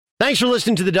Thanks for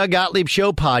listening to the Doug Gottlieb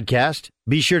Show podcast.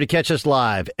 Be sure to catch us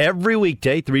live every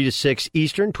weekday, 3 to 6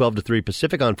 Eastern, 12 to 3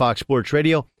 Pacific on Fox Sports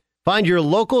Radio. Find your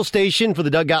local station for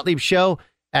the Doug Gottlieb Show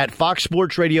at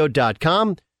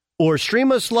foxsportsradio.com or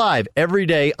stream us live every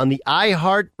day on the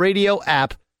iHeartRadio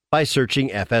app by searching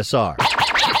FSR. Now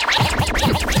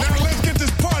let's get this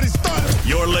party started.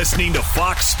 You're listening to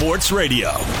Fox Sports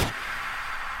Radio.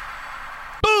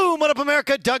 Boom! What up,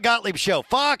 America? Doug Gottlieb Show,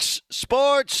 Fox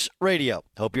Sports Radio.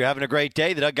 Hope you're having a great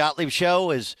day. The Doug Gottlieb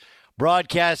Show is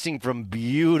broadcasting from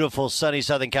beautiful, sunny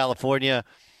Southern California.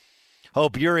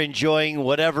 Hope you're enjoying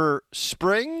whatever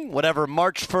spring, whatever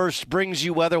March 1st brings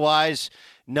you weather-wise,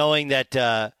 knowing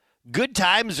that good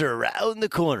times are around the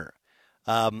corner.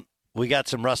 We got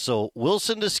some Russell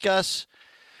Wilson to discuss.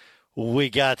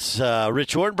 We got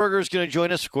Rich Hornberger is going to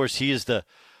join us. Of course, he is the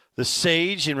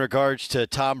sage in regards to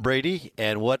Tom Brady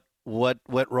and what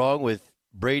went wrong with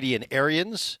Brady and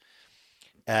Arians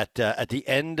at the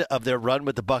end of their run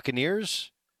with the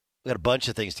Buccaneers. We got a bunch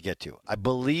of things to get to. I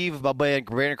believe my man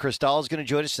Brandon Cristal is going to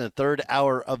join us in the third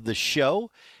hour of the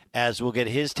show, as we'll get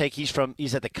his take. He's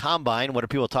at the Combine. What are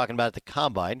people talking about at the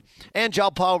Combine? And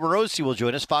John Paul Morosi will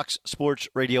join us. Fox Sports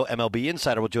Radio MLB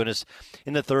Insider will join us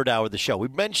in the third hour of the show. We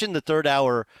mentioned the third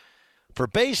hour for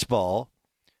baseball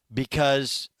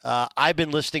because I've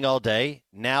been listening all day.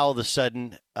 Now, all of a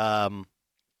sudden,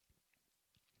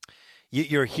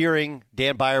 you're hearing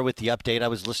Dan Byer with the update. I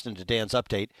was listening to Dan's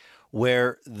update,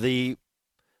 where the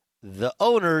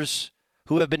owners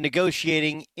who have been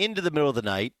negotiating into the middle of the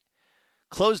night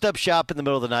closed up shop in the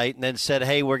middle of the night and then said,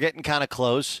 hey, we're getting kind of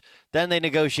close. Then they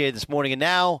negotiated this morning, and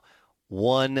now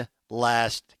one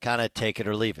last kind of take it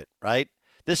or leave it, right?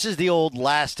 This is the old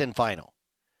last and final.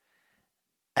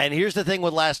 And here's the thing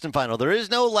with last and final. There is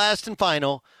no last and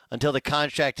final until the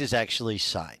contract is actually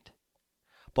signed.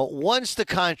 But once the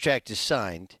contract is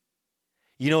signed,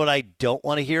 you know what I don't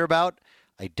want to hear about?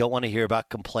 I don't want to hear about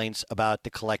complaints about the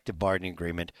collective bargaining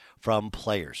agreement from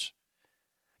players.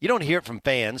 You don't hear it from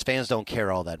fans. Fans don't care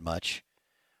all that much,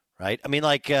 right? I mean,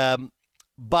 like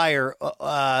Byer,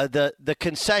 the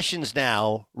concessions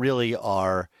now really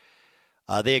are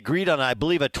they agreed on, I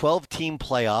believe, a 12-team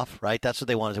playoff, right? That's what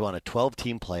they wanted to do, on a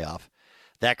 12-team playoff.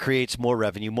 That creates more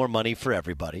revenue, more money for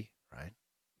everybody, right?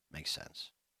 Makes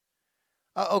sense.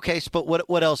 Okay, but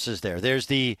what else is there? There's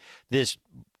this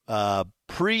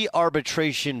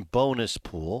pre-arbitration bonus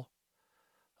pool.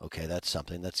 Okay, that's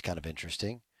something that's kind of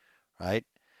interesting, right?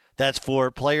 That's for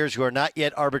players who are not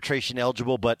yet arbitration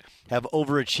eligible but have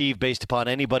overachieved based upon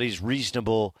anybody's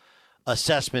reasonable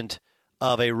assessment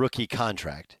of a rookie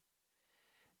contract.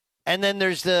 And then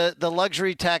there's the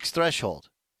luxury tax threshold.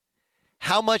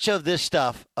 How much of this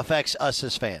stuff affects us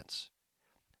as fans?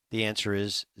 The answer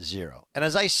is zero. And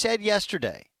as I said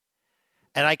yesterday,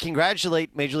 and I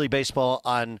congratulate Major League Baseball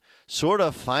on sort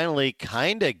of finally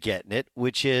kind of getting it,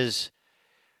 which is,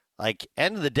 like,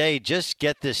 end of the day, just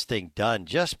get this thing done.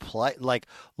 Just play, like,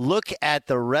 look at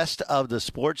the rest of the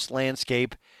sports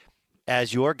landscape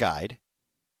as your guide.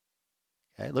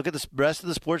 Okay? Look at the rest of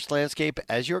the sports landscape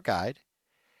as your guide.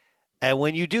 And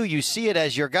when you do, you see it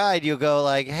as your guide, you'll go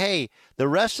like, hey, the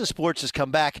rest of sports has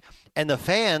come back, and the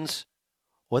fans,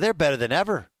 well, they're better than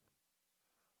ever,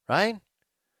 right?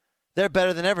 They're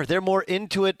better than ever. They're more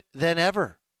into it than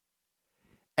ever.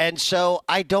 And so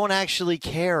I don't actually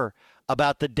care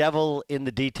about the devil in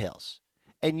the details.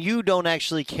 And you don't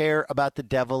actually care about the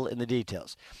devil in the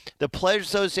details. The Players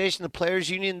Association, the Players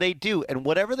Union, they do. And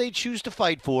whatever they choose to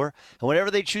fight for and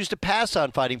whatever they choose to pass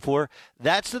on fighting for,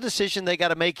 that's the decision they got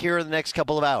to make here in the next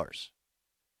couple of hours.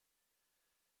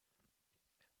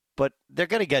 But they're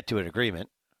going to get to an agreement.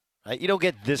 Right? You don't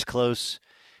get this close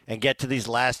and get to these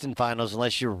last and finals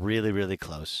unless you're really, really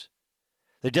close.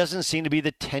 There doesn't seem to be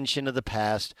the tension of the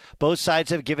past. Both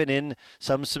sides have given in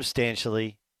some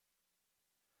substantially.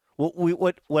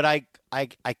 What I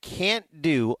can't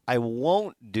do, I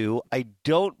won't do, I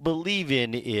don't believe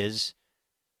in is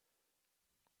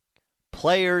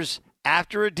players,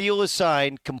 after a deal is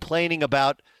signed, complaining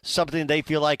about something they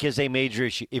feel like is a major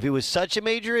issue. If it was such a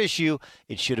major issue,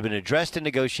 it should have been addressed in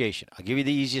negotiation. I'll give you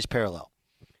the easiest parallel.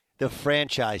 The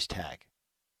franchise tag.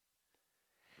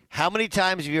 How many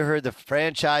times have you heard the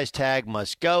franchise tag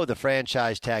must go? The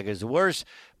franchise tag is the worst.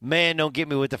 Man, don't get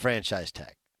me with the franchise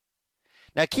tag.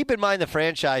 Now, keep in mind the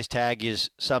franchise tag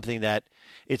is something that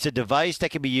it's a device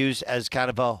that can be used as kind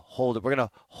of a hold. We're going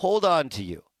to hold on to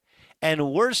you.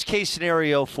 And worst case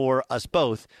scenario for us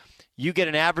both, you get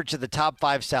an average of the top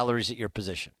 5 salaries at your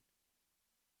position.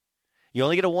 You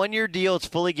only get a 1-year deal. It's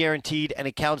fully guaranteed, and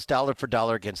it counts dollar for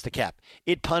dollar against the cap.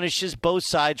 It punishes both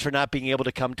sides for not being able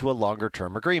to come to a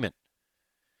longer-term agreement.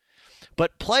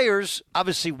 But players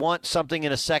obviously want something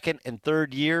in a second and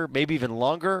third year, maybe even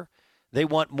longer. They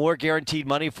want more guaranteed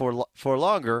money for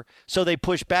longer, so they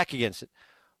push back against it.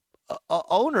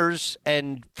 Owners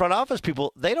and front office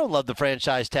people, they don't love the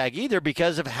franchise tag either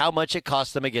because of how much it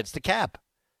costs them against the cap.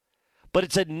 But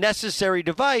it's a necessary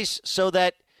device so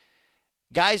that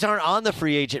guys aren't on the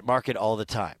free agent market all the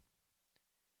time.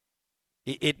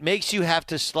 It makes you have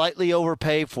to slightly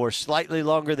overpay for slightly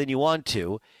longer than you want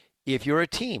to if you're a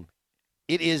team.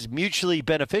 It is mutually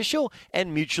beneficial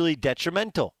and mutually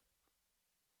detrimental.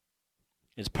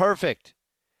 It's perfect.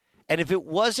 And if it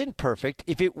wasn't perfect,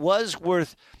 if it was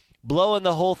worth blowing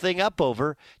the whole thing up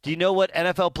over, do you know what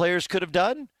NFL players could have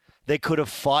done? They could have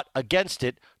fought against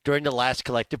it during the last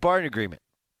collective bargaining agreement.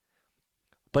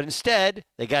 But instead,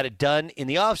 they got it done in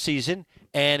the offseason,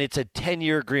 and it's a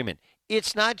 10-year agreement.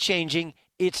 It's not changing.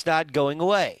 It's not going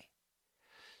away.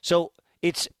 So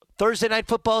it's Thursday Night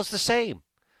Football is the same.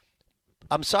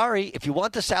 I'm sorry, if you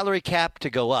want the salary cap to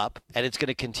go up, and it's going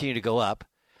to continue to go up,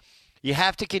 you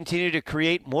have to continue to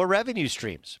create more revenue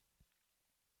streams.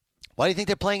 Why do you think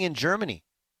they're playing in Germany?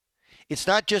 It's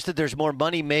not just that there's more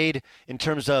money made in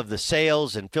terms of the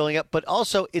sales and filling up, but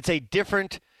also it's a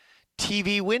different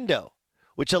TV window,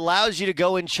 which allows you to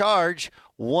go and charge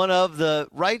one of the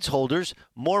rights holders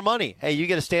more money. Hey, you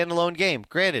get a standalone game.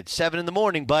 Granted, 7 in the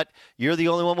morning, but you're the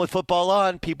only one with football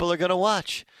on. People are going to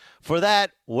watch. For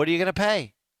that, what are you going to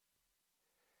pay?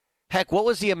 Heck, what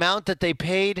was the amount that they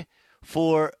paid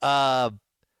for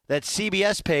that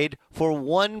CBS paid for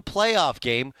one playoff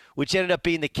game, which ended up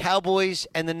being the Cowboys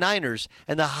and the Niners,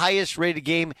 and the highest rated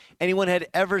game anyone had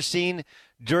ever seen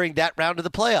during that round of the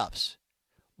playoffs?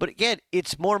 But again,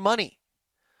 it's more money.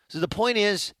 So the point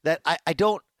is that I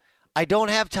don't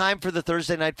have time for the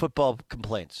Thursday Night Football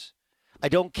complaints. I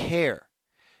don't care.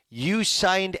 You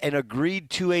signed and agreed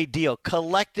to a deal,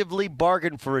 collectively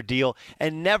bargained for a deal,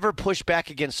 and never pushed back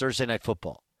against Thursday Night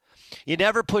Football. You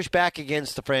never push back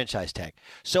against the franchise tag.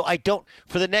 So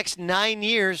for the next 9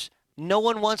 years, no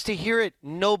one wants to hear it.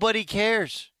 Nobody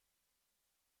cares.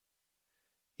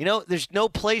 You know, there's no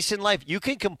place in life. You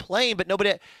can complain,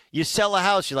 but you sell a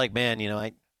house, you're like, man,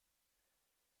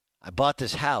 I bought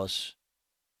this house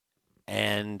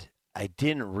and I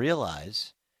didn't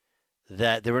realize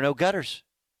that there were no gutters.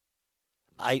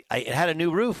 It had a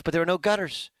new roof, but there were no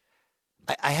gutters.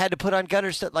 I had to put on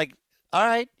gutters all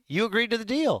right, you agreed to the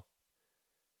deal.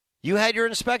 You had your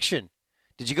inspection.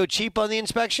 Did you go cheap on the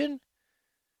inspection?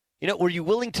 Were you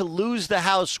willing to lose the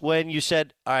house when you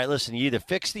said, all right, listen, you either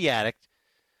fix the attic,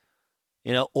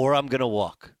 or I'm going to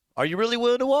walk? Are you really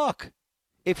willing to walk?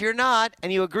 If you're not,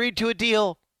 and you agreed to a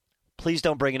deal, please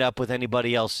don't bring it up with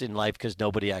anybody else in life because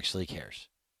nobody actually cares.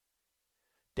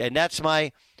 And that's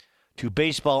to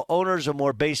baseball owners or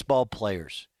more baseball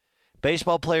players.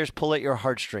 Baseball players pull at your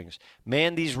heartstrings.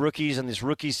 Man, these rookies and this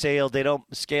rookie sale, they don't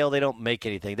make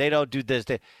anything. They don't do this.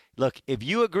 Look, if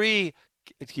you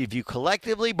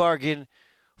collectively bargain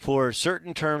for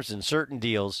certain terms and certain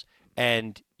deals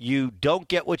and you don't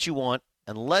get what you want,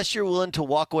 unless you're willing to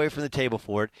walk away from the table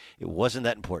for it, it wasn't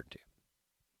that important to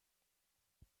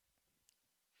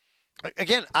you.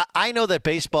 Again, I know that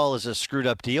baseball is a screwed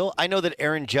up deal. I know that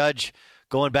Aaron Judge,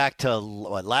 going back to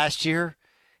last year,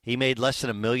 he made less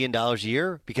than $1 million a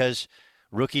year because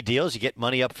rookie deals, you get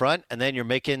money up front, and then you're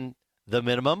making the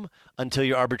minimum until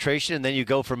your arbitration, and then you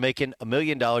go from making $1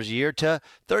 million a year to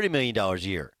 $30 million a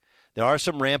year. There are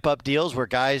some ramp-up deals where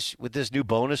guys with this new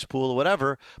bonus pool or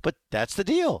whatever, but that's the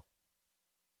deal.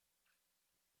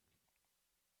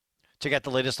 Check out the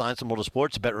latest lines from World of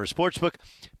Sports at BetRivers Sportsbook.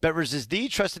 BetRivers is the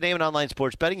trusted name in online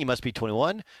sports betting. You must be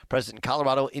 21, present in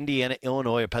Colorado, Indiana,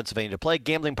 Illinois, or Pennsylvania to play.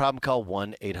 Gambling problem, call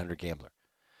 1-800-GAMBLER.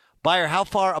 Buyer, how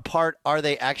far apart are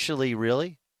they actually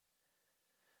really?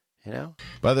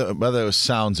 By the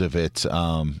sounds of it,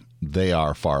 they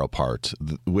are far apart.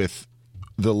 With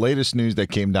the latest news that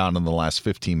came down in the last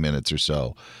 15 minutes or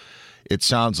so, it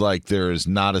sounds like there is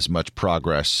not as much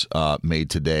progress made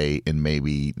today, and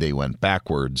maybe they went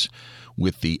backwards,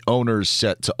 with the owners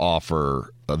set to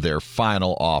offer their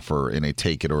final offer in a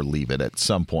take it or leave it at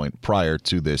some point prior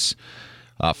to this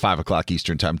 5 o'clock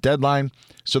Eastern time deadline.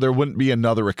 So there wouldn't be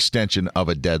another extension of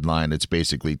a deadline. It's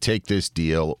basically take this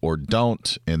deal or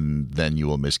don't, and then you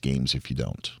will miss games if you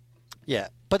don't. Yeah,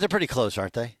 but they're pretty close,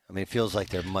 aren't they? I mean, it feels like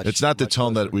they're much. It's not the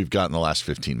tone closer. that we've got in the last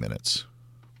 15 minutes.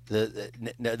 The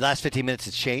last 15 minutes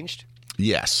it's changed?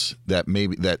 Yes, that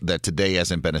maybe that today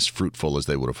hasn't been as fruitful as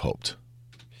they would have hoped.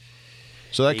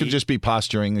 So that could just be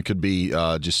posturing. It could be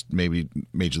just maybe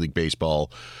Major League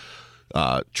Baseball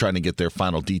trying to get their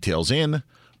final details in.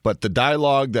 But the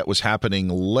dialogue that was happening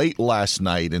late last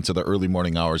night into the early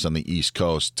morning hours on the East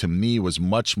Coast, to me, was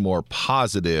much more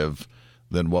positive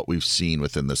than what we've seen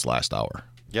within this last hour.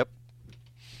 Yep.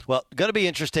 Well, going to be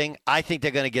interesting. I think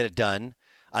they're going to get it done.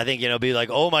 I think, be like,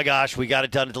 oh my gosh, we got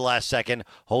it done at the last second.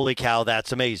 Holy cow,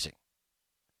 that's amazing.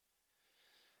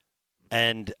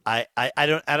 And I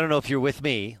don't know if you're with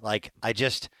me. Like,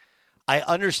 I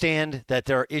understand that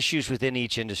there are issues within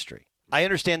each industry. I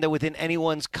understand that within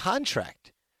anyone's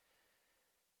contract.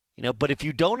 But if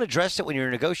you don't address it when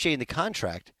you're negotiating the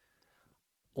contract,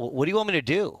 what do you want me to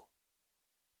do?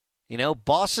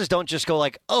 Bosses don't just go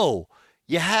like, oh,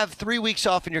 you have 3 weeks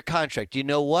off in your contract. You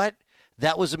know what?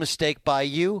 That was a mistake by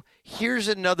you. Here's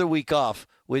another week off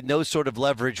with no sort of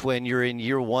leverage when you're in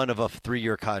year one of a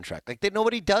 3-year contract.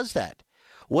 Nobody does that.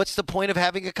 What's the point of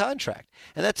having a contract?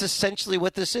 And that's essentially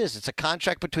what this is. It's a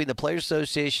contract between the Players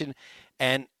Association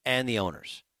and the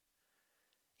owners.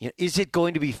 Is it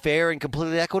going to be fair and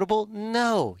completely equitable?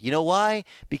 No. You know why?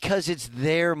 Because it's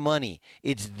their money.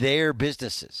 It's their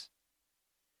businesses.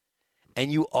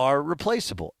 And you are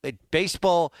replaceable.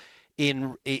 Baseball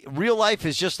in real life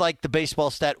is just like the baseball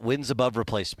stat wins above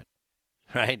replacement,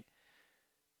 right?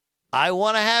 I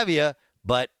want to have you,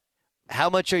 but how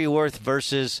much are you worth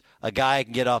versus a guy I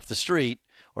can get off the street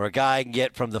or a guy I can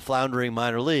get from the floundering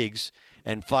minor leagues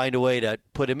and find a way to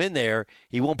put him in there?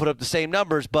 He won't put up the same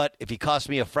numbers, but if he costs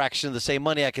me a fraction of the same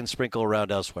money, I can sprinkle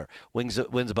around elsewhere. Wins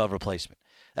above replacement.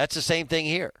 That's the same thing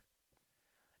here,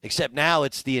 except now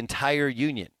it's the entire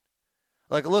union.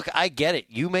 Look, I get it.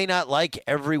 You may not like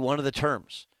every one of the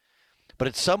terms, but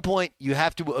at some point you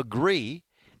have to agree,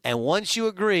 and once you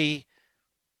agree,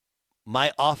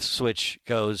 my off switch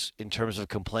goes in terms of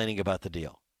complaining about the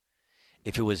deal.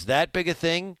 If it was that big a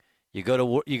thing, you go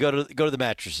to the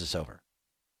mattress. It's over.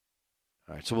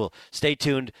 All right, so we'll stay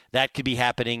tuned. That could be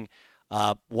happening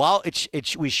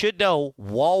we should know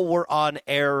while we're on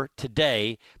air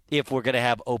today if we're going to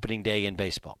have opening day in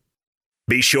baseball.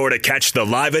 Be sure to catch the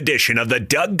live edition of the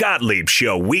Doug Gottlieb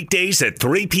Show weekdays at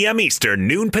 3 p.m. Eastern,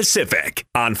 noon Pacific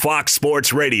on Fox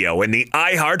Sports Radio and the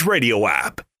iHeartRadio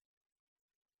app.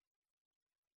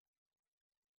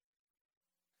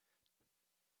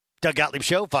 Doug Gottlieb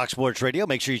Show, Fox Sports Radio.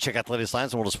 Make sure you check out the latest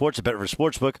lines on World of Sports at BetRivers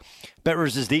Sportsbook.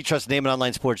 BetRivers is the trusted name in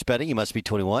online sports betting. You must be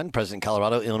 21, present in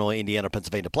Colorado, Illinois, Indiana, or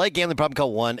Pennsylvania to play. Gambling problem,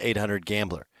 call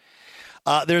 1-800-GAMBLER.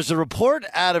 There's a report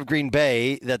out of Green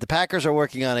Bay that the Packers are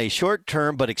working on a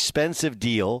short-term but expensive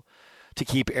deal to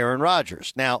keep Aaron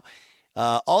Rodgers. Now,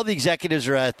 all the executives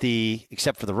are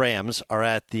except for the Rams, are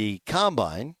at the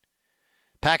Combine.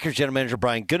 Packers general manager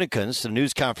Brian Gutekunst, in a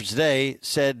news conference today,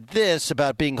 said this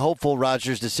about being hopeful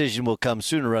Rodgers' decision will come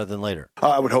sooner rather than later.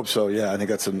 I would hope so, yeah. I think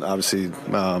that's obviously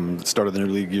start of the new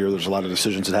league year. There's a lot of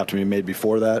decisions that have to be made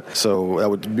before that. So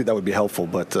that would be helpful.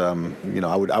 But,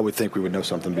 I would think we would know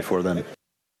something before then.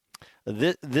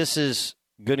 This is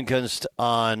Gutekunst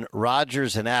on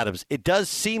Rodgers and Adams. It does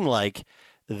seem like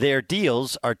their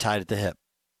deals are tied at the hip.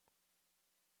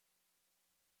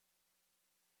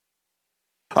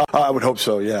 I would hope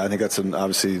so, yeah. I think that's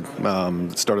obviously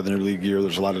start of the new league year.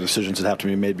 There's a lot of decisions that have to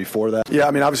be made before that. Yeah,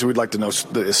 obviously we'd like to know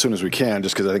as soon as we can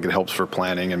just because I think it helps for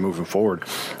planning and moving forward.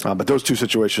 But those two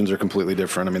situations are completely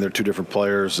different. They're two different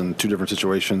players and two different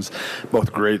situations,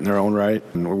 both great in their own right.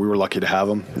 And we were lucky to have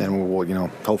them, and we'll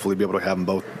hopefully be able to have them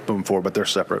both moving forward, but they're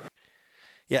separate.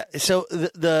 Yeah, so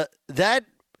that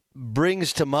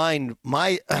brings to mind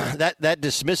that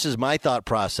dismisses my thought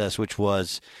process, which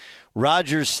was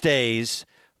Rodgers stays,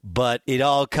 but it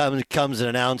all comes and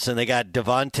announced, and they got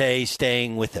Devontae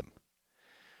staying with him,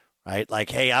 right? Like,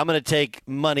 hey, I'm going to take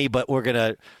money, but we're going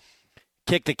to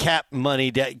kick the cap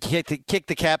money, kick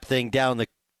the cap thing down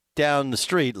the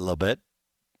street a little bit,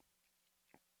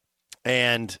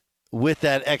 and with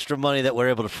that extra money that we're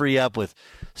able to free up with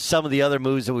some of the other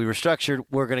moves that we restructured,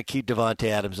 we're going to keep Devontae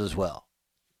Adams as well.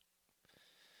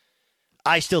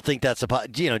 I still think that's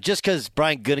just because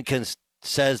Brian Gutekunst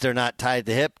says they're not tied at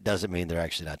the hip doesn't mean they're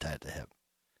actually not tied at the hip.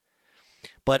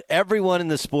 But everyone in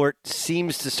the sport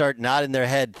seems to start nodding their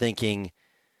head thinking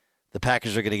the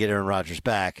Packers are going to get Aaron Rodgers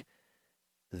back.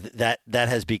 That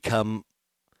has become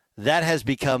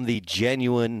the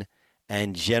genuine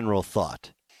and general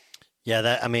thought. Yeah,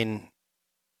 this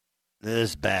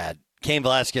is bad. Cain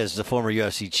Velasquez is a former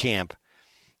UFC champ.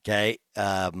 Okay,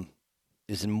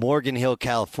 is in Morgan Hill,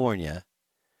 California.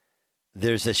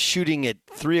 There's a shooting at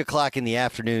 3 o'clock in the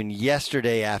afternoon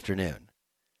yesterday afternoon.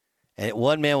 And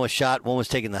one man was shot, one was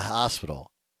taken to the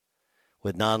hospital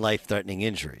with non-life-threatening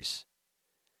injuries.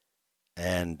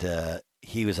 And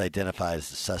he was identified as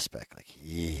the suspect.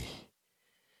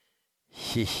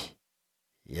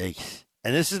 Yikes.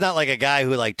 And this is not like a guy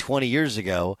who, like 20 years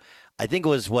ago, I think it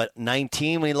was,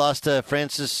 19 when he lost to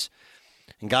Francis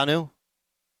Ngannou?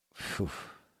 Whew.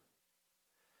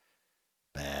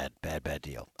 Bad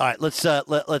deal. All right,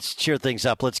 let's cheer things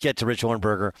up. Let's get to Rich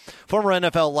Hornberger, former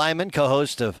NFL lineman,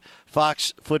 co-host of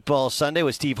Fox Football Sunday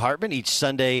with Steve Hartman, each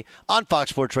Sunday on Fox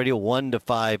Sports Radio, 1 to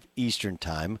 5 Eastern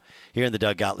Time, here in the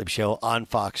Doug Gottlieb Show on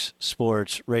Fox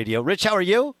Sports Radio. Rich, how are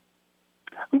you?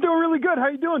 I'm doing really good. How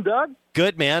you doing, Doug?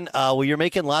 Good, man. Well, you're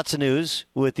making lots of news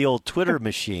with the old Twitter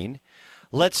machine.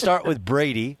 Let's start with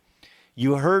Brady.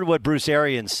 You heard what Bruce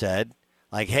Arians said,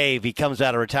 like, hey, if he comes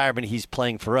out of retirement, he's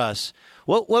playing for us.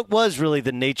 What was really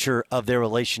the nature of their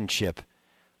relationship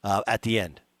at the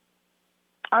end?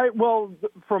 Well,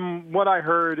 from what I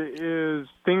heard is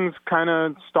things kind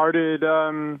of started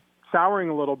souring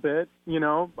a little bit. You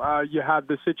had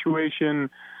the situation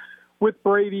with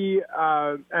Brady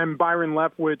and Byron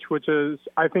Leftwich, which is,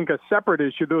 I think, a separate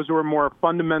issue. Those were more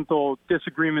fundamental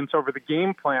disagreements over the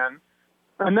game plan.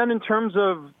 And then in terms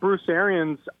of Bruce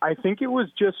Arians, I think it was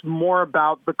just more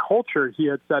about the culture he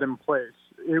had set in place.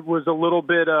 It was a little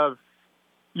bit of,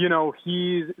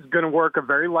 he's going to work a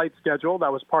very light schedule.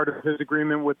 That was part of his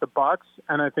agreement with the Bucs,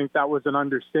 and I think that was an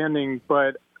understanding.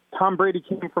 But Tom Brady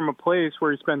came from a place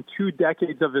where he spent 2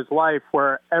 decades of his life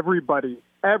where everybody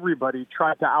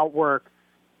tried to outwork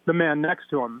the man next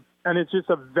to him. And it's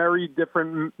just a very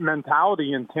different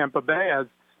mentality in Tampa Bay as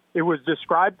it was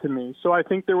described to me. So I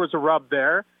think there was a rub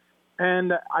there.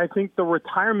 And I think the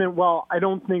retirement, I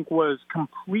don't think was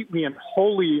completely and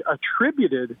wholly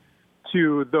attributed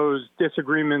to those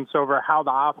disagreements over how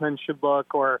the offense should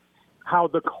look or how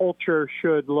the culture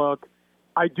should look.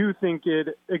 I do think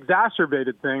it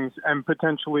exacerbated things and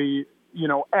potentially,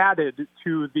 added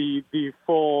to the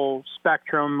full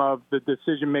spectrum of the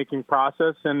decision-making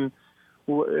process, and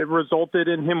it resulted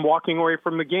in him walking away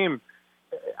from the game.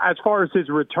 As far as his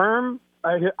return,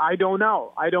 I don't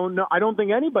know. I don't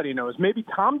think anybody knows. Maybe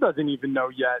Tom doesn't even know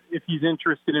yet if he's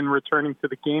interested in returning to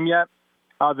the game yet.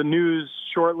 The news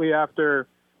shortly after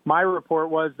my report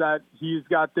was that he's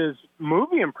got this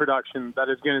movie in production that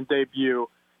is going to debut.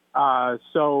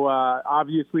 So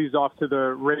obviously he's off to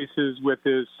the races with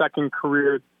his second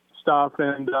career stuff,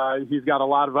 and he's got a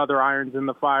lot of other irons in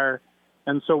the fire.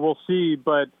 And so we'll see.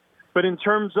 But in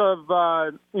terms of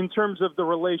the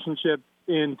relationship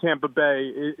in Tampa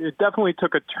Bay, it definitely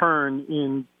took a turn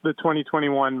in the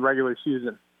 2021 regular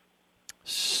season.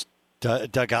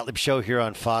 Doug Gottlieb Show here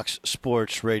on Fox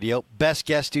Sports Radio. Best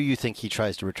guess, do you think he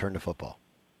tries to return to football?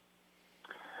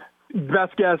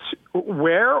 Best guess,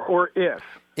 where or if?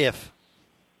 If.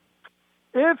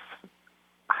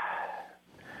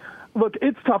 Look,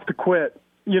 it's tough to quit.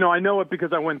 I know it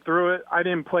because I went through it. I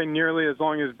didn't play nearly as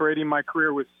long as Brady. My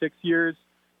career was 6 years,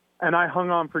 and I hung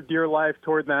on for dear life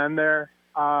toward the end there.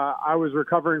 I was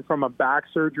recovering from a back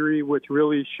surgery, which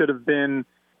really should have been,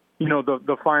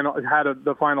 the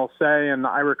final say, and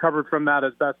I recovered from that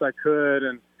as best I could.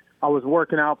 And I was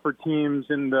working out for teams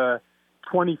in the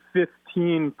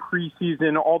 2015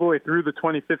 preseason all the way through the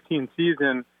 2015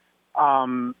 season.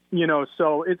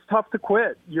 So it's tough to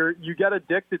quit. You get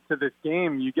addicted to this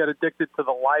game. You get addicted to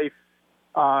the life,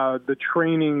 the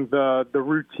training, the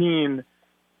routine.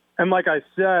 And like I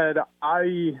said,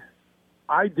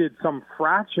 I did some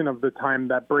fraction of the time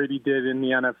that Brady did in the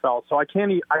NFL. So I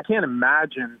can't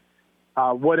imagine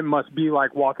what it must be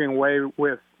like walking away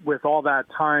with all that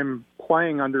time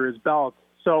playing under his belt.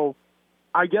 So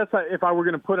I guess if I were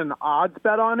going to put an odds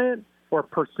bet on it or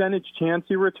percentage chance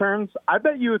he returns, I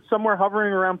bet you it's somewhere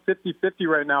hovering around 50-50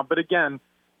 right now. But again,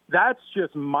 that's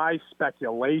just my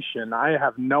speculation. I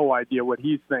have no idea what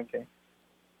he's thinking.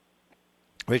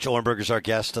 Rich Hornberger is our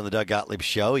guest on the Doug Gottlieb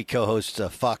Show. He co-hosts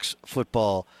Fox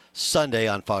Football Sunday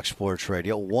on Fox Sports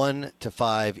Radio, 1 to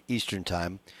 5 Eastern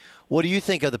Time. What do you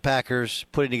think of the Packers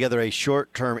putting together a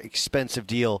short-term, expensive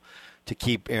deal to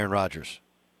keep Aaron Rodgers?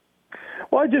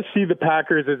 Well, I just see the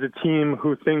Packers as a team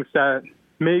who thinks that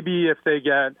maybe if they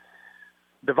get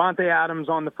Devontae Adams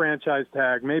on the franchise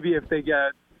tag, maybe if they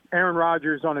get Aaron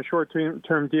Rodgers on a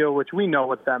short-term deal, which we know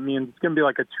what that means, it's going to be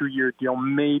like a 2-year deal,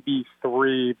 maybe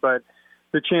 3, but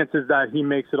the chances that he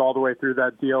makes it all the way through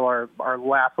that deal are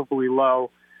laughably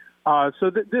low. So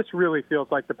this really feels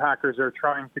like the Packers are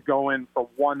trying to go in for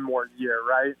one more year,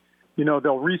 right?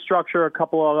 They'll restructure a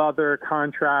couple of other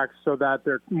contracts so that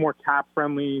they're more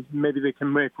cap-friendly. Maybe they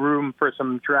can make room for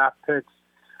some draft picks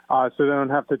so they don't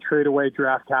have to trade away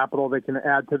draft capital. They can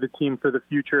add to the team for the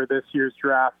future of this year's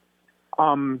draft.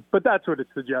 But that's what it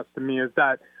suggests to me, is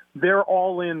that they're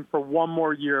all in for one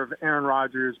more year of Aaron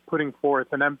Rodgers putting forth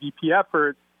an MVP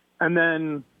effort, and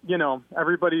then,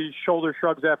 everybody shoulder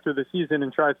shrugs after the season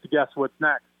and tries to guess what's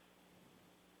next.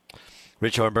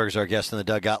 Rich Hornberg is our guest on the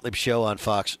Doug Gottlieb Show on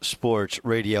Fox Sports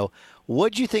Radio.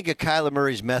 What do you think of Kyler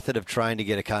Murray's method of trying to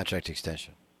get a contract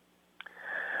extension?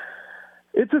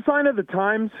 It's a sign of the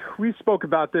times. We spoke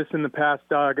about this in the past,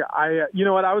 Doug. You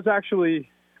know what? I was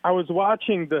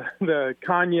watching the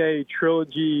Kanye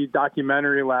trilogy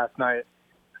documentary last night,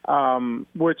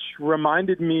 which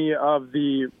reminded me of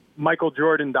the Michael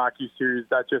Jordan docuseries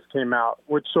that just came out,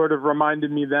 which sort of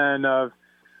reminded me then of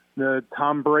the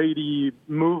Tom Brady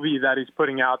movie that he's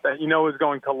putting out that is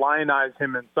going to lionize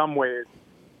him in some ways,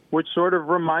 which sort of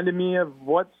reminded me of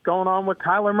what's going on with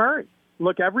Kyler Murray.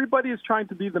 Look, everybody is trying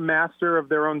to be the master of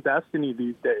their own destiny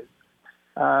these days.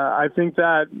 I think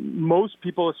that most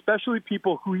people, especially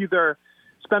people who either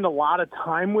spend a lot of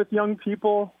time with young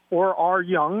people or are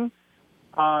young,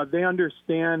 they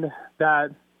understand that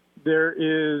there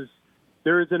is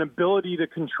an ability to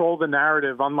control the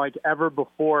narrative unlike ever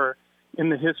before in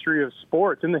the history of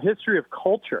sports, in the history of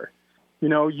culture.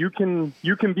 You can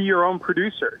be your own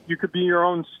producer. You could be your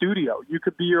own studio. You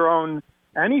could be your own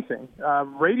anything,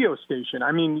 radio station.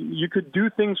 I mean, you could do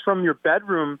things from your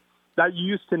bedroom that you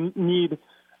used to need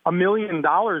 $1 million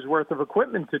worth of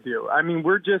equipment to do. I mean,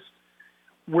 we're just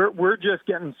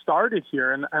getting started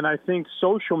here. And I think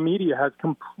social media has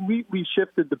completely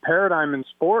shifted the paradigm in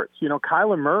sports.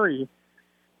 Kyler Murray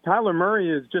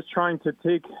is just trying to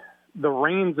take the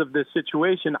reins of this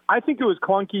situation. I think it was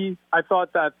clunky. I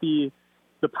thought that the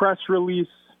press release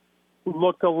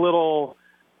looked a little,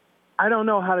 I don't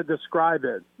know how to describe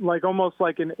it, like almost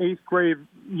like an 8th grade,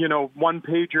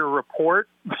 one-pager report,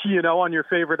 on your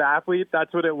favorite athlete.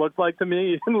 That's what it looked like to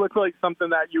me. It looked like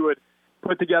something that you would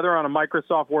put together on a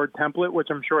Microsoft Word template, which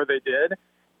I'm sure they did.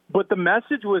 But the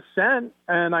message was sent,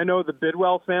 and I know the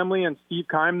Bidwell family and Steve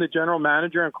Keim, the general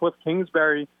manager, and Cliff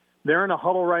Kingsbury, they're in a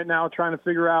huddle right now trying to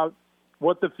figure out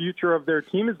what the future of their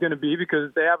team is going to be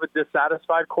because they have a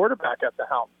dissatisfied quarterback at the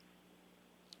helm.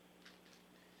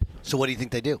 So what do you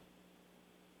think they do?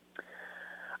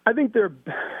 I think their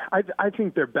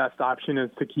best option is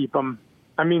to keep him.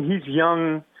 I mean, he's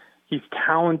young, he's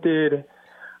talented,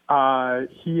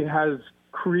 he has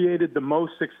created the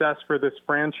most success for this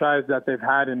franchise that they've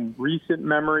had in recent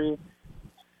memory.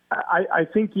 I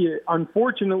think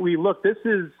unfortunately, look, this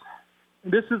is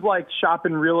like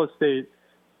shopping real estate.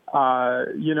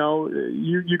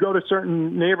 You go to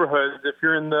certain neighborhoods. If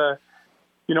you're in the,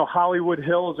 Hollywood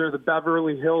Hills or the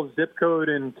Beverly Hills zip code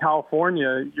in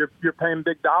California, you're paying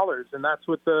big dollars, and that's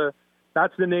the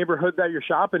neighborhood that you're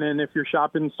shopping in. If you're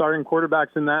shopping starting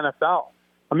quarterbacks in the NFL,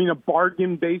 I mean, a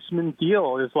bargain basement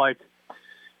deal is like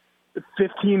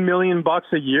 $15 million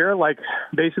a year, like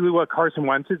basically what Carson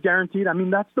Wentz is guaranteed. I mean,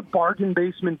 that's the bargain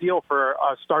basement deal for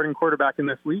a starting quarterback in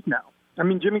this league now. I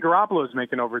mean, Jimmy Garoppolo is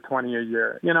making over $20 a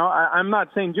year. I'm not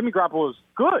saying Jimmy Garoppolo is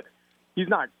good. He's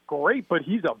not great, but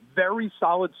he's a very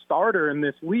solid starter in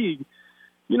this league.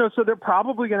 So they're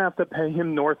probably going to have to pay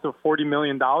him north of $40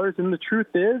 million. And the truth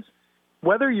is,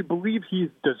 whether you believe he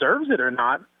deserves it or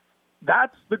not,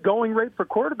 that's the going rate for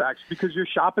quarterbacks because you're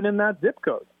shopping in that zip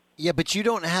code. Yeah, but you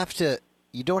don't have to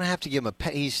give him a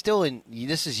pay. He's still in.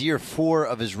 This is year 4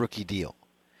 of his rookie deal.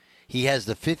 He has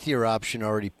the 5th-year option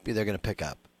already. They're going to pick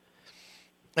up.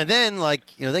 And then,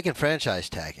 they can franchise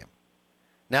tag him.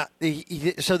 Now,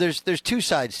 so there's 2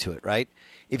 sides to it, right?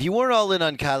 If you weren't all in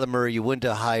on Kyler Murray, you wouldn't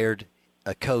have hired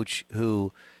a coach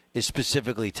who is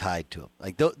specifically tied to him.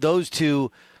 Like those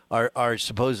two are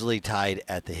supposedly tied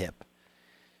at the hip.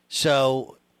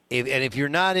 So, if you're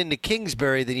not into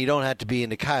Kingsbury, then you don't have to be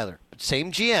into Kyler. But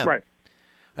same GM, right?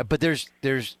 But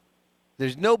there's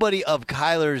nobody of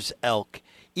Kyler's ilk,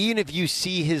 even if you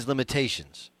see his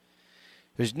limitations.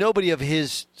 There's nobody of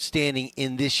his standing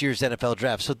in this year's NFL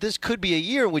draft. So this could be a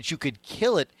year in which you could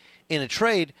kill it in a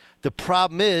trade. The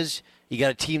problem is you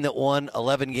got a team that won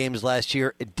 11 games last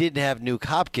year. It didn't have Nuke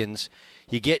Hopkins.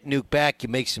 You get Nuke back. You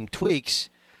make some tweaks.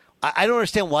 I don't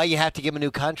understand why you have to give him a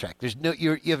new contract. There's no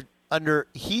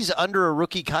he's under a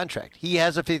rookie contract. He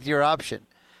has a 5th-year option.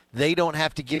 They don't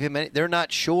have to give him any. They're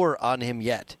not sure on him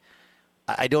yet.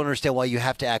 I don't understand why you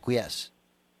have to acquiesce.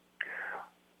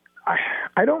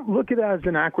 I don't look at it as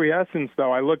an acquiescence,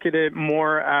 though. I look at it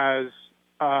more as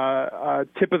a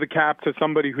tip of the cap to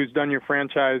somebody who's done your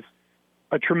franchise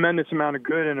a tremendous amount of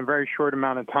good in a very short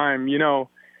amount of time.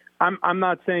 I'm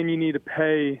not saying you need to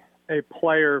pay a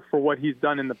player for what he's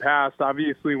done in the past.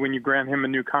 Obviously, when you grant him a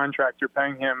new contract, you're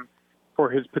paying him for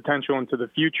his potential into the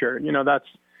future.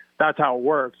 That's how it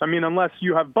works. I mean, unless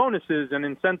you have bonuses and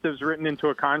incentives written into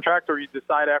a contract, or you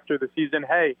decide after the season,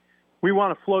 hey, we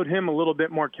want to float him a little bit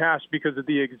more cash because of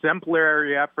the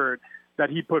exemplary effort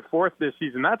that he put forth this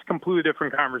season. That's a completely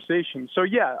different conversation. So,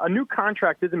 yeah, a new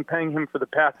contract isn't paying him for the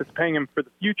past. It's paying him for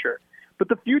the future. But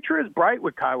the future is bright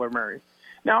with Kyler Murray.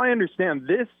 Now, I understand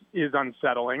this is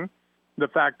unsettling, the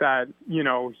fact that,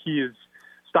 he is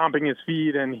stomping his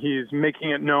feet and he's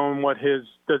making it known what his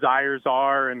desires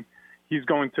are, and he's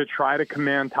going to try to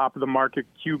command top-of-the-market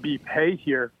QB pay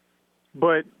here.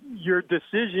 But your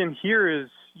decision here is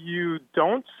you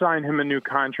don't sign him a new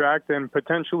contract and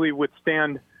potentially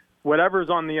withstand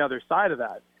whatever's on the other side of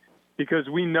that. Because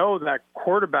we know that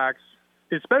quarterbacks,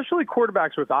 especially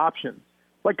quarterbacks with options,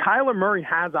 like Kyler Murray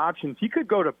has options. He could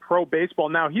go to pro baseball.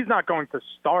 Now, he's not going to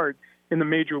start in the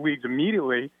major leagues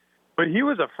immediately, but he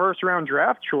was a first-round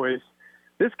draft choice.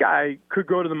 This guy could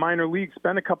go to the minor leagues,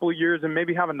 spend a couple of years, and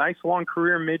maybe have a nice long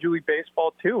career in Major League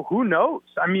Baseball too. Who knows?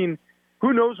 I mean,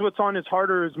 who knows what's on his heart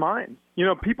or his mind?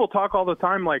 People talk all the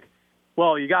time like,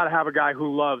 well, you got to have a guy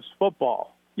who loves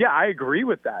football. Yeah, I agree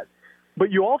with that. But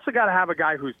you also got to have a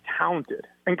guy who's talented.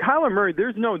 And Kyler Murray,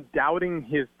 there's no doubting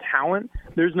his talent.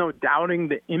 There's no doubting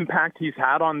the impact he's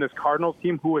had on this Cardinals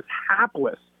team, who was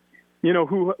hapless,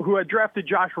 who had drafted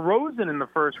Josh Rosen in the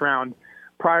first round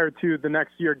prior to the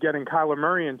next year getting Kyler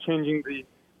Murray and changing the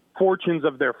fortunes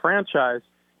of their franchise.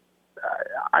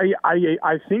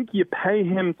 I think you pay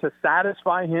him to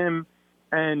satisfy him,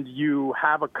 and you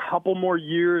have a couple more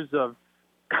years of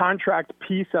contract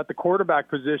piece at the quarterback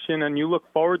position, and you look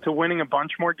forward to winning a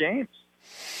bunch more games.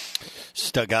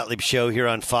 Doug Gottlieb Show here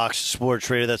on Fox Sports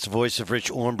Radio. That's the voice of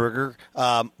Rich Ohrnberger.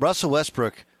 Russell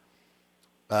Westbrook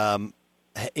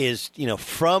is,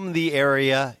 from the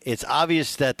area. It's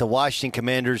obvious that the Washington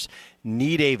Commanders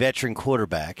need a veteran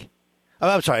quarterback.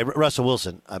 I'm sorry, Russell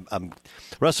Wilson.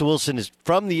 Russell Wilson is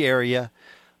from the area.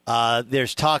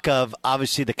 There's talk of,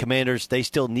 obviously, the Commanders. They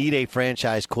still need a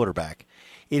franchise quarterback.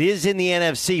 It is in the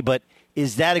NFC, but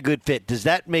is that a good fit? Does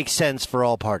that make sense for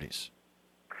all parties?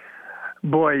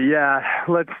 Boy, yeah.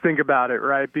 Let's think about it,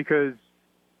 right? Because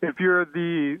if you're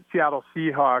the Seattle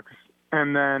Seahawks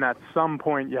and then at some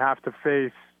point you have to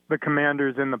face the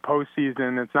Commanders in the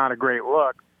postseason, it's not a great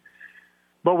look.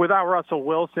 But without Russell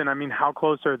Wilson, I mean, how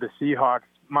close are the Seahawks?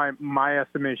 My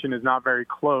estimation is not very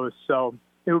close. So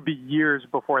it would be years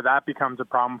before that becomes a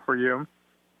problem for you.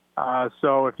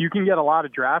 So if you can get a lot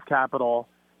of draft capital,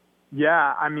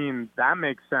 yeah, I mean, that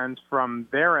makes sense from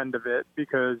their end of it,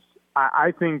 because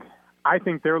I think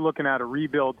they're looking at a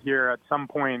rebuild here at some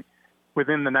point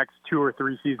within the next 2 or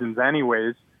 3 seasons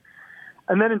anyways.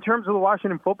 And then in terms of the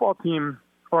Washington football team,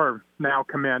 or now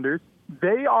Commanders,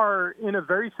 they are in a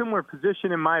very similar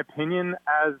position, in my opinion,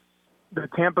 as the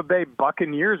Tampa Bay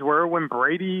Buccaneers were when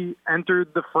Brady entered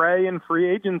the fray in free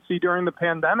agency during the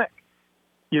pandemic.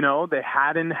 They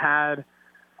hadn't had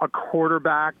a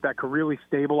quarterback that could really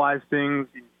stabilize things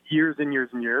in years and years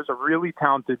and years, a really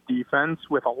talented defense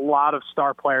with a lot of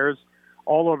star players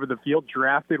all over the field,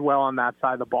 drafted well on that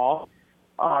side of the ball,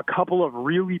 a couple of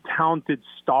really talented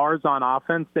stars on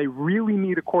offense. They really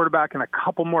need a quarterback and a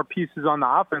couple more pieces on the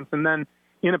offense. And then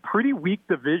in a pretty weak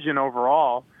division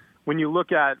overall, when you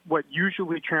look at what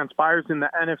usually transpires in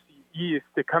the NFC East,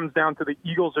 it comes down to the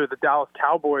Eagles or the Dallas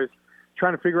Cowboys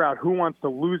trying to figure out who wants to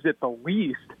lose it the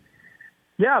least.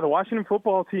 Yeah, the Washington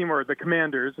football team, or the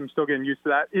Commanders, I'm still getting used to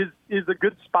that, is a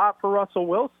good spot for Russell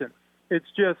Wilson. It's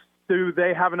just, do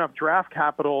they have enough draft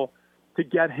capital to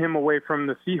get him away from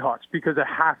the Seahawks? Because it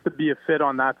has to be a fit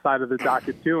on that side of the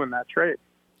docket, too, in that trade.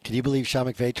 Can you believe Sean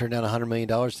McVay turned down $100 million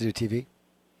to do TV?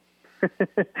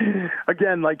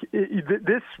 Again,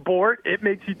 this sport, it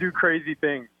makes you do crazy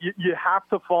things. You have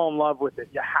to fall in love with it.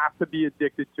 You have to be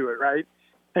addicted to it, right?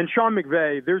 And Sean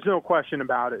McVay, there's no question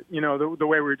about it. The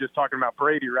way we were just talking about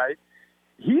Brady, right?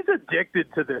 He's addicted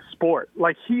to this sport.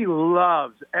 He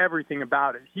loves everything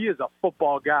about it. He is a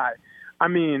football guy. I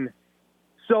mean,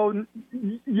 so,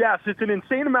 yes, it's an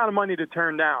insane amount of money to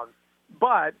turn down,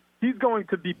 but he's going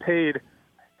to be paid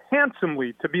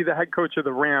handsomely to be the head coach of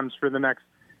the Rams for the next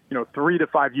 3 to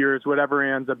 5 years, whatever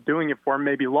he ends up doing it for,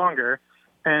 maybe longer.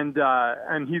 And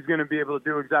he's going to be able to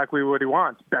do exactly what he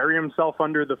wants, bury himself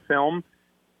under the film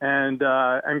and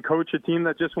coach a team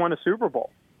that just won a Super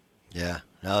Bowl. Yeah,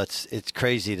 no, it's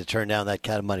crazy to turn down that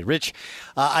kind of money. Rich,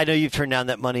 I know you've turned down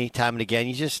that money time and again.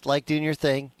 You just like doing your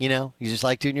thing, You just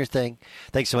like doing your thing.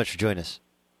 Thanks so much for joining us.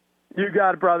 You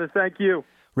got it, brother. Thank you.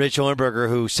 Rich Ohrnberger,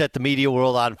 who set the media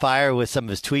world on fire with some of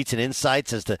his tweets and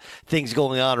insights as to things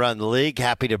going on around the league.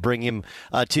 Happy to bring him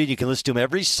to you. You can listen to him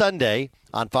every Sunday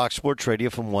on Fox Sports Radio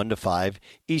from 1 to 5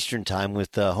 Eastern Time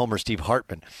with Homer Steve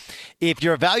Hartman. If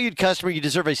you're a valued customer, you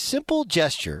deserve a simple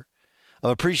gesture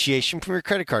of appreciation from your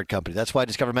credit card company. That's why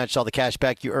Discover matches all the cash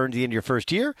back you earned at the end of your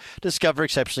first year. Discover,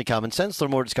 exceptionally common sense.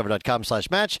 Learn more at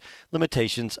discover.com/match.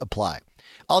 Limitations apply.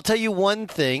 I'll tell you one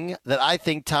thing that I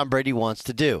think Tom Brady wants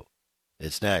to do.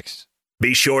 It's next.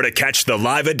 Be sure to catch the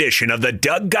live edition of the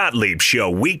Doug Gottlieb Show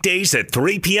weekdays at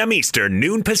 3 p.m. Eastern,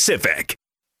 noon Pacific.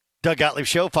 Doug Gottlieb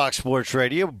Show, Fox Sports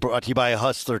Radio, brought to you by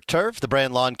Hustler Turf, the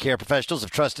brand lawn care professionals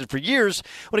have trusted for years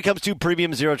when it comes to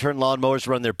premium zero-turn lawn mowers to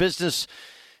run their business.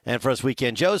 And for us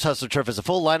weekend Joes, Hustler Turf has a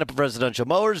full lineup of residential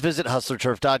mowers. Visit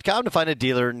hustlerturf.com to find a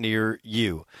dealer near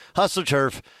you.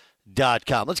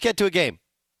 hustlerturf.com. Let's get to a game.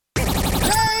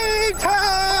 Game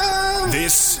time!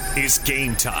 This is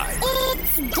Game Time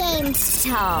It's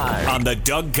game time. on the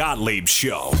Doug Gottlieb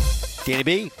Show. Danny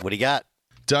B, what do you got?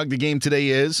 Doug, the game today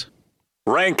is?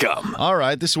 Rank 'em. All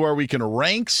right, this is where we can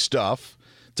rank stuff.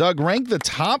 Doug, rank the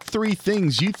top 3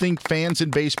 things you think fans in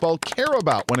baseball care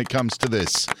about when it comes to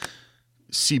this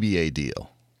CBA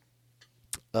deal.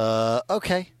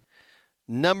 Okay.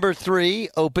 Number 3,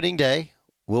 opening day.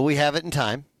 Will we have it in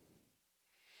time?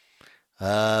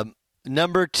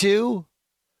 Number 2,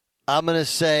 I'm going to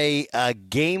say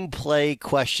gameplay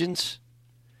questions.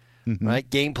 Right?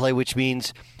 Gameplay, which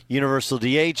means universal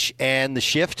DH and the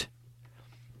shift.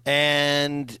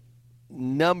 And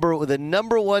the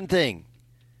number one thing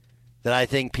that I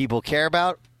think people care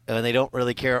about, and they don't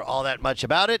really care all that much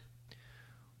about it,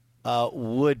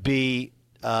 would be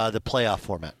the playoff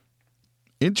format.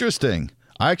 Interesting.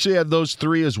 I actually had those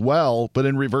 3 as well, but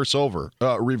in reverse order.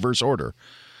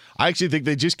 I actually think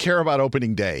they just care about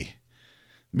opening day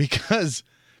because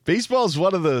baseball is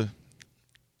one of the,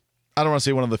 I don't want to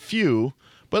say one of the few,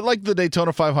 but like the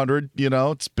Daytona 500,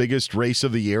 it's biggest race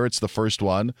of the year. It's the first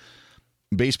one.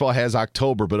 Baseball has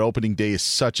October, but opening day is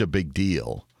such a big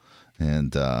deal.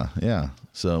 And,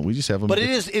 so we just have them. But it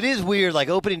is weird. Like,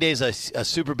 opening day is a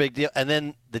super big deal, and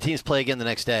then the teams play again the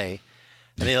next day.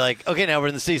 And they're like, okay, now we're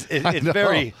in the season. It's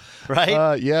very,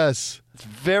 right? Yes. It's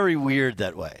very weird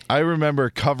that way. I remember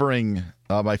covering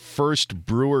my first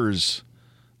Brewers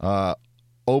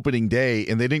opening day,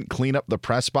 and they didn't clean up the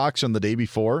press box on the day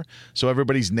before, so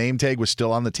everybody's name tag was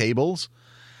still on the tables.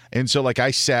 And so,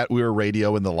 we were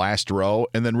radio in the last row,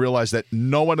 and then realized that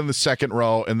no one in the second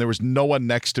row, and there was no one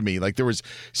next to me. Like, there was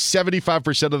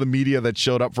 75% of the media that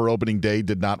showed up for opening day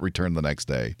did not return the next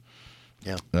day.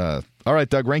 Yeah. All right,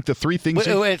 Doug, rank the 3 things.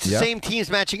 It's the same teams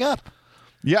matching up.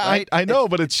 Yeah, right? I know,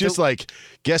 but it's just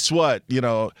guess what?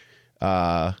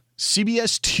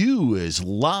 CBS 2 is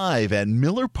live at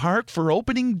Miller Park for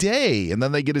opening day, and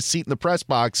then they get a seat in the press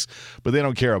box, but they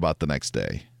don't care about the next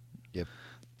day. Yep.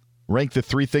 Rank the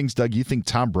 3 things, Doug, you think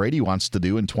Tom Brady wants to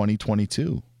do in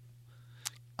 2022.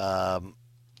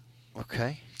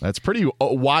 Okay. That's pretty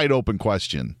wide open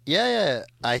question. Yeah.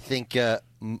 I think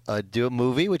do a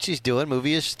movie, which he's doing.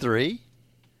 Movie is 3.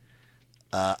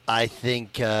 I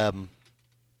think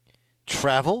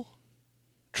travel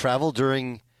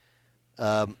during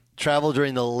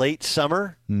the late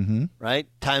summer, right?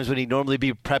 Times when he'd normally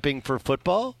be prepping for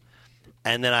football.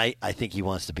 And then I think he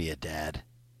wants to be a dad.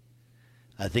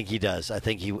 I think he does. I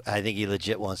think he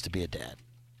legit wants to be a dad.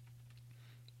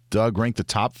 Doug, rank the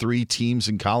top 3 teams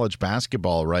in college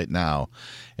basketball right now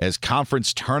as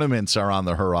conference tournaments are on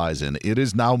the horizon. It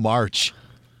is now March.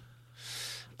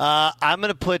 I'm going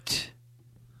to put...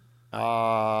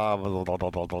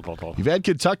 You've had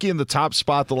Kentucky in the top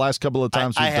spot the last couple of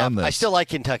times we've done this. I still like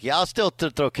Kentucky. I'll still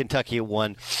throw Kentucky at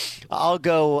 1. I'll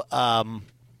go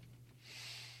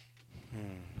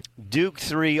Duke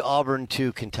 3, Auburn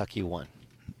 2, Kentucky 1.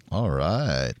 All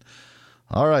right,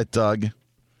 Doug.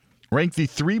 Rank the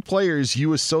 3 players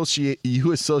you associate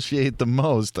the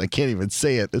most. I can't even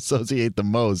say it. Associate the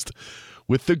most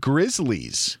with the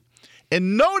Grizzlies.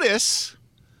 And notice,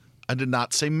 I did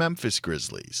not say Memphis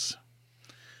Grizzlies.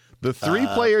 The 3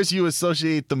 players you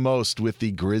associate the most with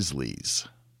the Grizzlies.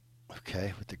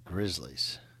 Okay, with the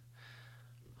Grizzlies.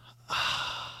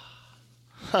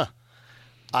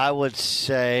 I would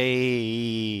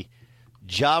say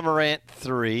Ja Morant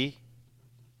 3,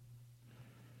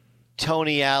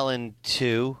 Tony Allen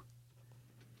 2,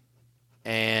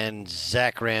 and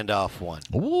Zach Randolph 1.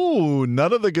 Ooh,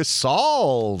 none of the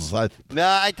Gasols.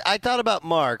 I thought about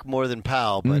Mark more than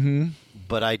Powell,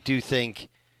 but I do think,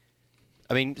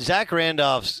 Zach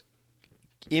Randolph's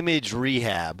image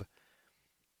rehab,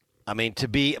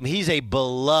 he's a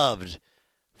beloved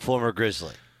former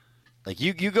Grizzly. Like,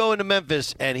 you go into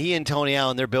Memphis, and he and Tony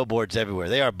Allen, they're billboards everywhere.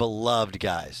 They are beloved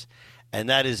guys. And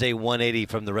that is a 180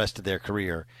 from the rest of their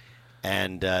career.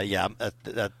 And, I'll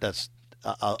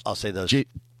say those.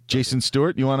 Jason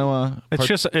Stewart, you want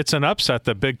to? It's an upset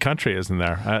that Big Country isn't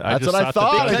there. I That's just what I thought.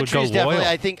 thought. Big Big Country Country's would go loyal.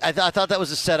 definitely, I thought that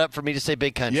was a setup for me to say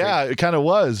Big Country. Yeah, it kind of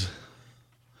was.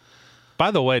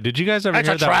 By the way, did you guys ever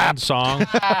hear that one song?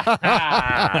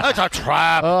 That's a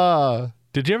trap.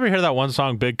 Did you ever hear that one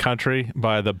song, Big Country,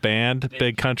 by the band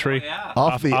Big Country?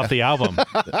 Off the album,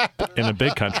 In a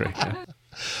Big Country.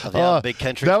 Big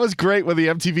Country. That was great when the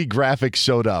MTV graphics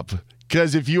showed up.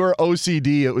 Because if you were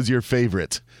OCD, it was your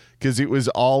favorite. Because it was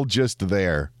all just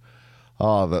there.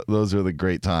 Oh, those are the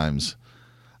great times.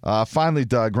 Finally,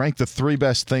 Doug, rank the 3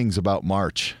 best things about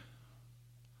March.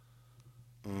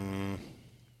 I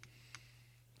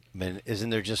mean, isn't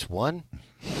there just one?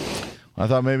 I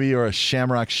thought maybe you're a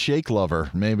Shamrock Shake lover.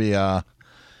 Maybe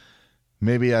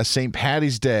St.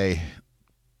 Patty's Day.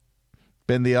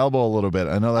 Bend the elbow a little bit.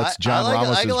 I know that's John Ramos'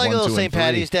 I like 1, a little 2, St. and 3.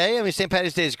 Patty's Day. I mean, St.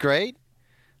 Patty's Day is great.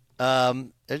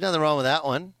 There's nothing wrong with that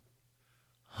one.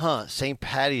 St.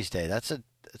 Patty's Day. That's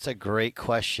a great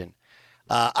question.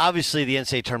 Obviously, the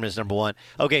NCAA tournament is number one.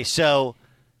 Okay, so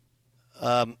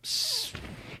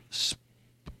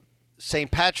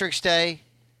St. Patrick's Day,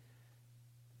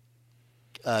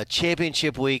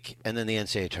 championship week, and then the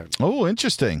NCAA tournament. Oh,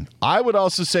 interesting. I would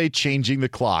also say changing the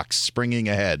clocks, springing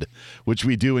ahead, which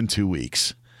we do in 2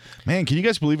 weeks. Man, can you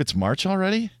guys believe it's March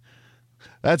already?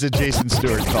 That's a Jason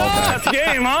Stewart callback. That's a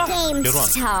game, huh? Game Good one.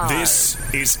 Star.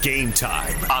 This is Game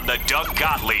Time on the Doug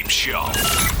Gottlieb Show.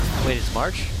 Wait, it's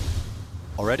March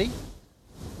already?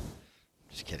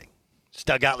 Just kidding. It's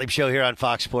Doug Gottlieb Show here on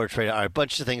Fox Sports Radio. All right, a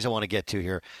bunch of things I want to get to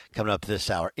here coming up this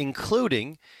hour,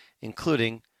 including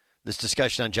this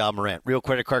discussion on John Morant. Real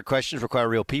credit card questions require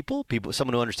real people,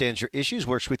 someone who understands your issues,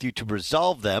 works with you to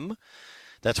resolve them.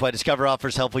 That's why Discover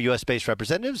offers helpful U.S.-based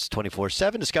representatives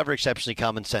 24/7. Discover exceptionally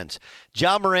common sense.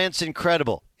 John Morant's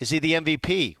incredible. Is he the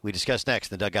MVP? We discuss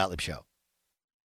next in the Doug Gottlieb Show.